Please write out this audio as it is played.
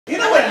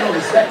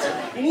that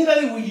in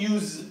Italy we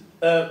use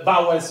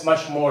vowels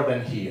much more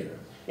than here.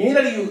 In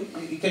Italy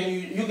you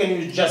can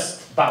use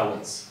just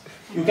vowels.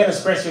 You can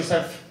express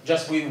yourself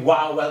just with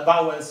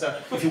vowels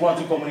if you want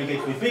to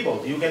communicate with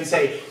people. You can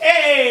say,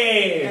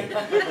 hey,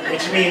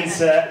 which means,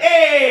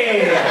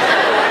 hey.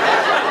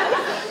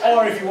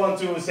 Or if you want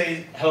to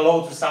say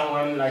hello to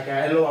someone, like,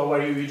 hello, how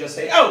are you? You just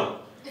say, oh.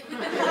 I'm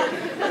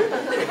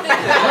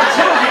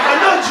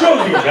not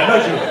joking.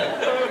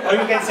 Or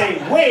you can say,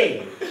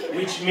 way,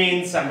 which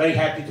means I'm very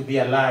happy to be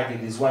alive in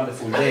this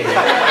wonderful day.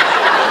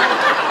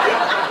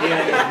 Even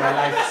if my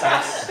life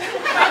sucks.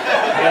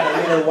 I have a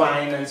little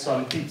wine and so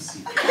I'm tipsy.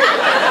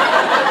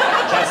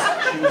 Just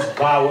choose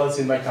vowels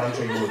in my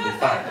country, you will be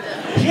fine.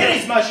 Here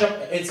is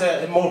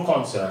it's more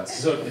consonants,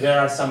 so there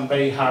are some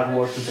very hard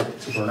words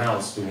to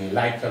pronounce to me,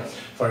 like,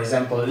 for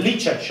example,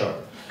 literature.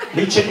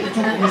 Literature, it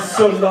took me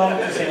so long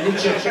to say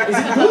literature. Is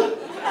it good?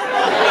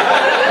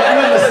 You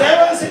understand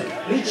what I say?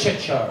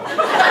 Literature.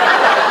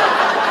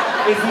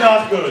 It's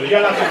not good,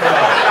 you're not good.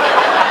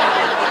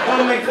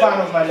 Don't make fun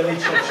of my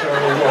literature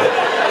work.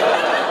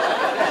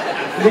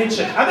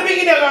 Literature. At the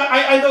beginning,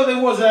 I thought there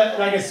was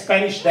like a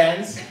Spanish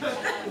dance,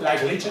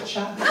 like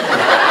literature.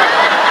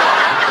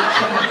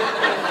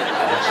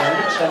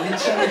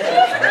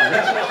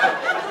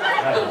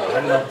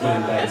 I'm not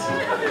doing dancing.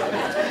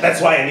 That's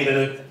why I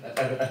needed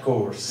a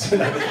course.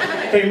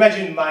 Can you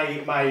imagine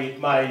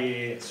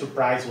my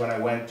surprise when I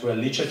went to a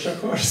literature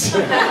course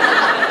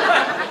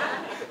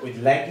with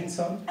leggings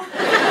on?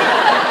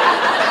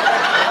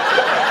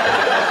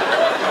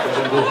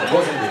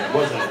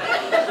 Wasn't it?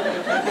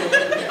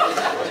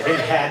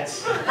 Big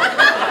hats,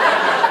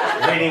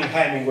 reading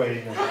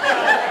Hemingway.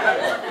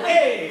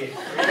 Hey!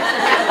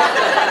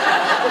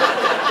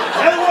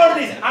 Another word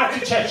is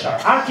architecture.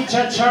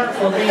 Architecture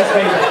for me is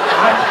very...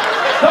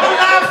 Don't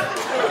laugh!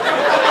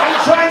 I'm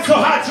trying so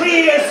hard, 3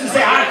 years to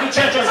say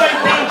architecture. It's very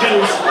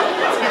dangerous.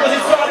 Because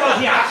it's all about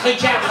the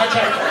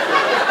architecture.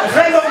 A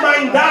friend of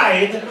mine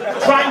died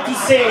trying to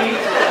say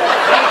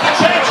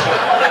architecture.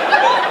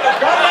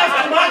 Don't laugh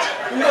too much.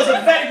 He was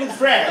a very good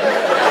friend.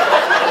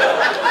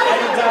 And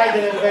he died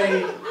in a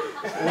very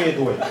weird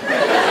way.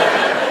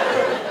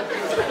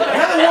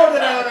 Another word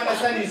that I don't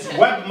understand is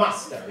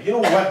webmaster. You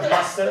know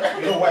webmaster?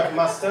 You know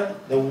webmaster?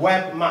 The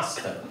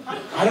webmaster.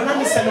 I don't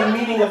understand the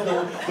meaning of the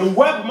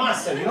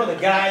webmaster. You know, the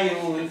guy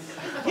who...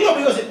 You know,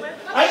 because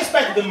I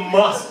expect the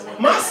master.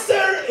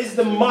 Master is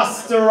the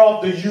master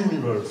of the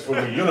universe for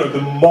me. You know,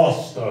 the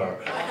master.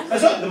 And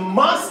so the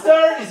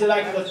master is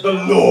like the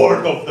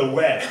lord of the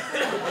web.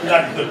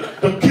 Like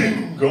the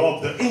king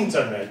of the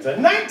internet.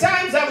 9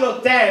 times out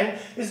of 10,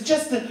 it's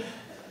just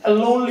a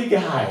lonely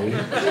guy.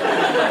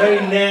 Very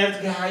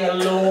nerd guy,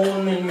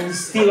 alone, and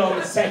still on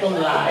the second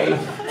life.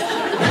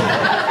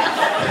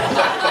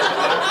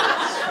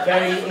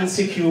 Very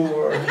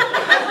insecure.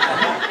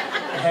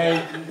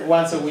 And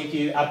once a week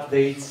he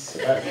updates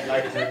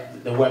like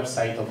the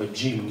website of a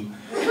gym.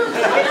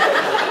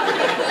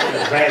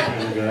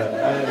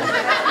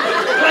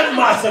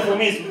 Webmaster for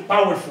me is a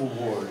powerful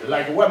word.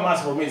 Like a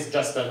webmaster for me is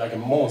just like a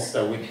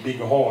monster with big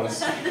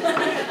horns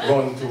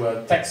going to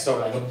a tech store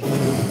like a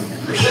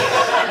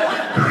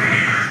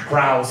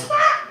crowds. Run!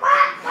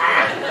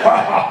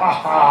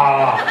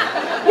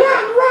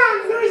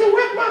 There is a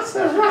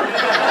webmaster! Run!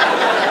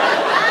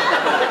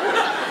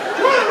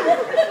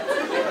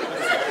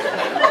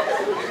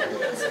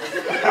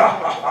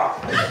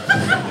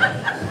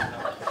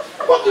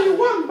 What do you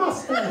want,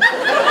 master?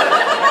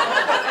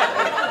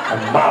 A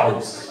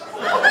mouse.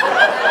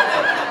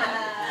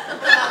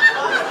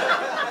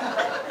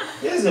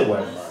 Here's a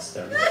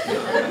webmaster.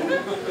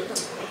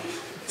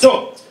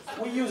 So,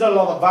 we use a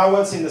lot of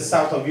vowels in the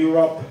south of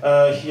Europe.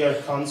 Here,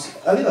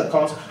 a little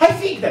consonant. I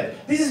think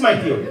that, this is my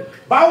theory.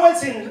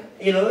 Vowels in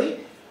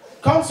Italy,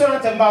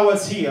 consonant and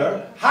vowels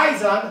here.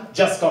 Iceland,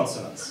 just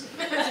consonants.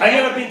 Have you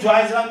ever been to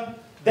Iceland?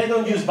 They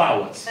don't use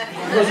vowels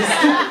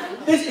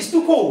because it's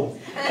too cold.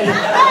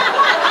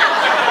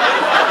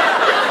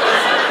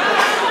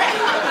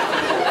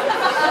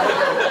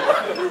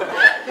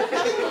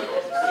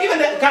 Even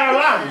the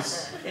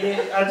caralams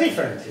are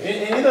different.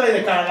 In Italy,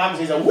 the caralams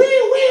is a wee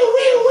wee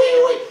wee wee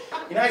wee.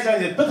 In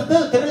Iceland, it's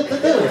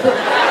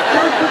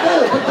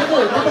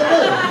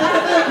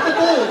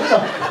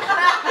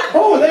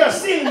oh, they are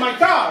stealing my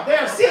car! They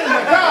are stealing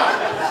my car!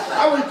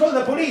 I will call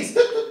the police.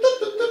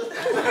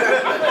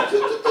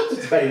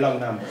 It's a very long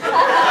number.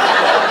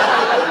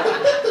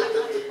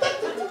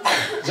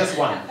 Just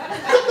one.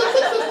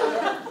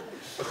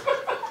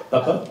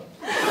 Papa,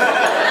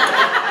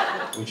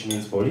 which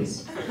means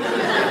police,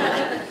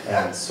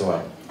 and so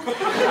on.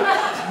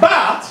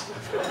 But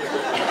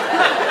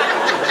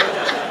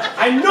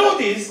I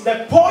noticed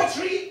that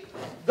poetry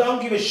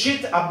don't give a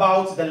shit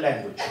about the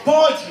language.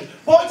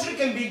 Poetry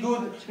can be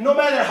good no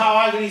matter how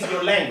ugly is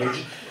your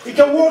language. It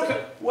can work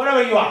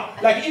wherever you are.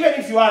 Like, even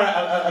if you are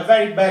a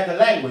very bad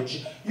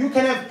language, you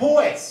can have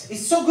poets.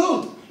 It's so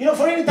good. You know,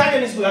 for an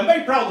Italian it's good. I'm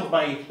very proud of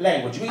my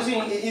language, because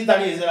in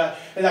Italy is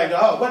like,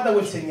 oh, guarda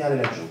quel segnale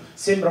laggiù.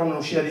 Sembra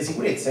un'uscita di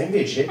sicurezza,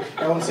 invece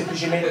è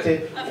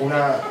semplicemente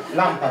una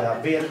lampada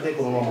verde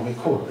con un uomo che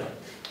corre.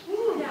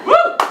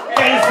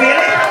 Can you feel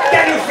it?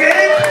 Can you feel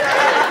it?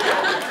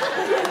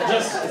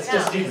 It's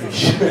just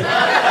gibberish.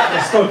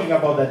 Just talking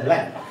about that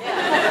lamp.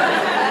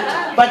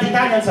 But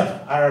Italians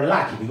are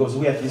lucky, because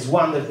we have this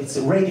one that it's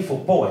ready for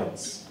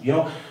poems, you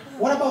know?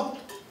 What about,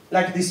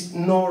 like, these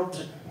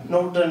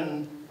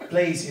northern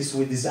places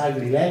with these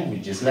ugly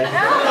languages? Like,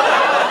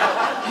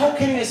 how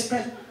can you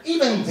express,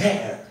 even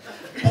there,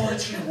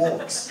 poetry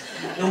works.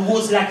 There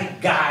was like a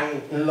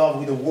guy in love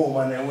with a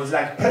woman and was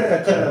like,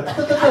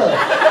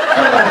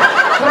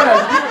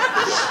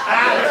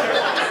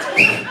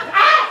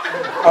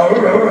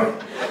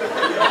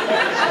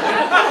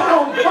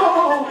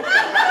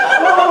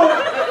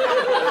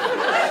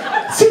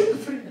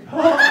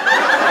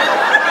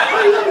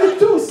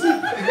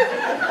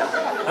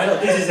 I know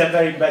this is a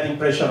very bad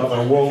impression of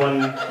a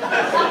woman.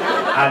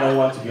 I don't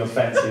want to be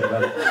offensive,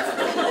 but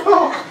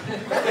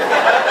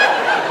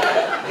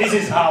this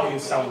is how you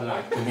sound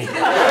like to me.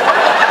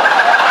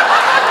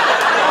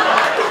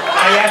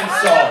 I am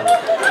sorry.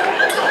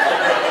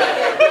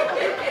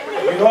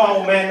 You know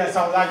how men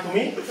sound like to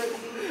me?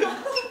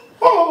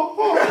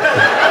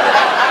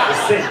 The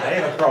same, I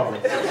have a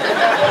problem.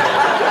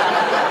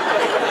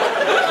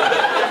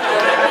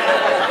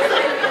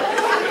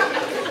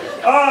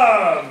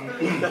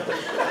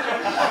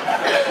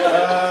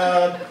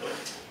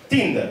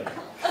 Tinder.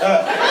 I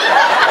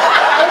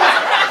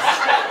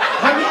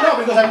mean, no,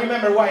 because I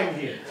remember why I'm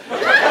here.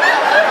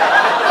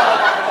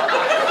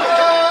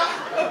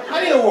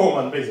 I need a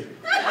woman, basically.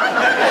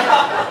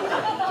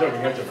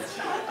 Joking, I'm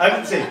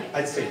joking.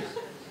 I'd say,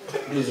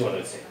 this is what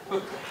I'd say.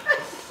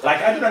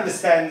 Like, I don't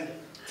understand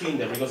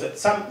Tinder, because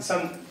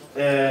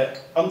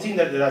on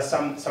Tinder there are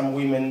some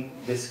women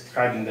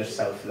describing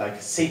themselves like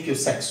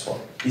sapiosexual.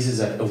 This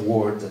is a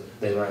word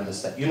they don't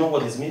understand. You know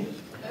what this means?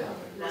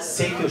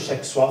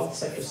 Sapiosexual?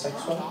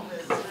 Sapiosexual?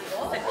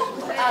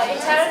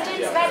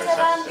 Intelligence better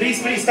than...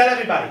 Please tell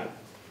everybody.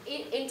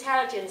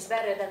 Intelligence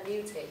better than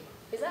beauty.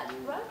 Is that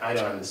right? I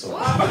don't understand.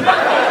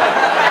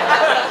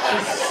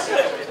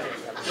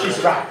 She's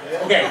right.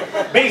 Okay,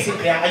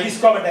 basically I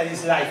discovered that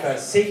it's like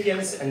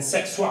sapiens and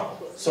sexual.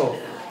 So,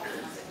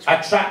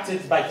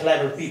 attracted by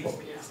clever people.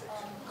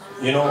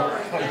 You know,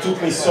 it took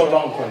me so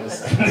long to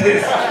understand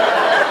this.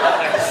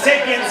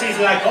 Sapiens is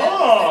like,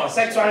 oh,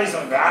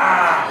 sexualism,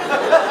 yeah.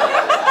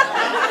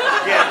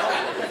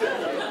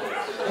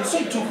 And so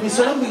it took me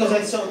so long, because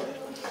I saw,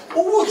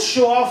 who would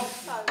show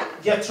off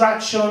the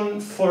attraction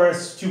for a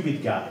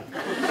stupid guy?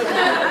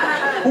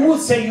 Who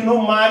would say, you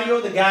know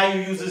Mario, the guy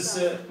who uses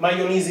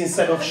mayonnaise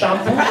instead of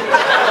shampoo?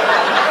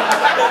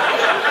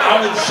 I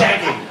would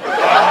shag him.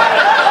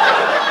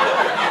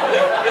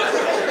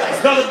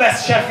 He's not the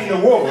best chef in the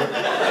world.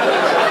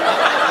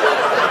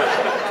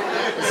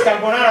 His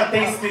carbonara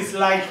tastes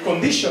like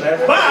conditioner,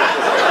 but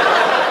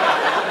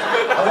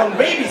I want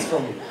babies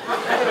from you.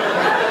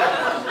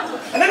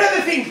 And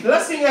another thing, the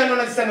last thing I don't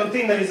understand on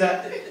Tinder is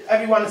that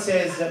everyone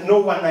says no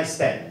one-night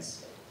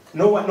stands,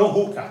 no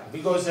hookup,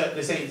 because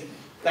they say,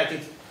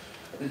 like,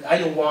 I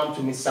don't want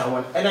to miss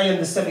someone, and I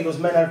understand, because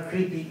men are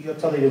creepy. You're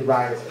totally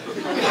right.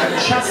 I'm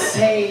just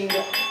saying,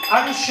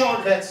 are you sure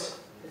that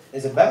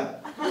is a bell?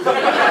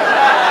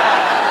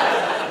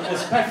 It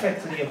was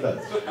perfectly a bell.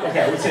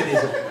 Okay, I would say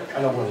this.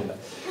 I'm not worried about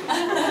it.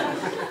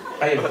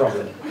 I have a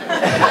problem.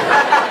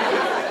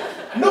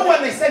 No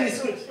one-night stand is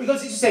good,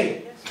 because you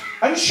say,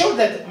 are you sure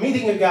that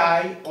meeting a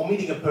guy or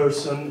meeting a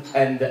person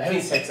and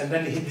having sex and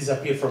then he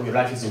disappears from your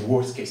life is the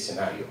worst case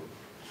scenario?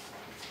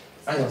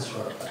 I'm not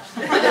sure of that.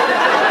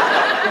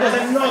 Because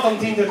I'm not on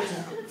Tinder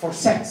for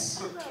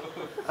sex.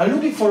 I'm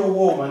looking for a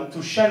woman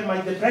to share my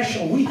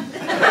depression with.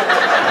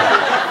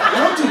 I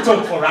want to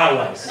talk for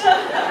hours.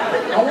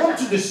 I want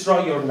to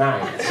destroy your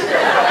night.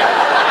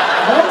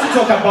 I want to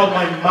talk about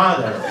my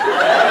mother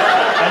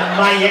and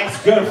my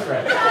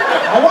ex-girlfriend.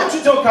 I want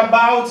to talk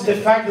about the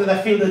fact that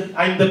I feel that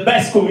I'm the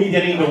best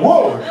comedian in the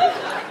world,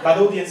 but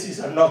audiences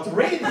are not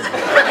ready.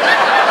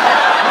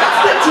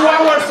 After 2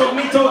 hours of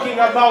me talking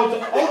about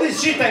all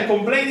this shit and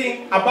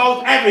complaining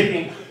about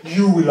everything,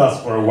 you will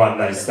ask for a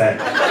one-night stand.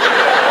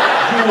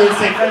 You will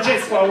say,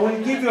 Francesco, I will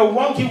give you a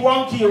wonky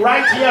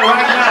right here,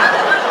 right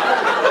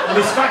now.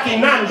 With fucking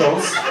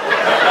Nando's.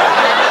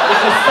 If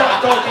you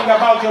stop talking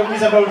about your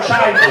miserable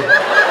childhood.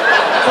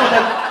 So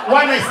that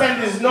one-night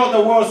stand is not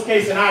the worst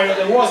case scenario.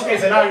 The worst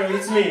case scenario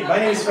is me. My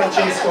name is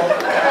Francesco.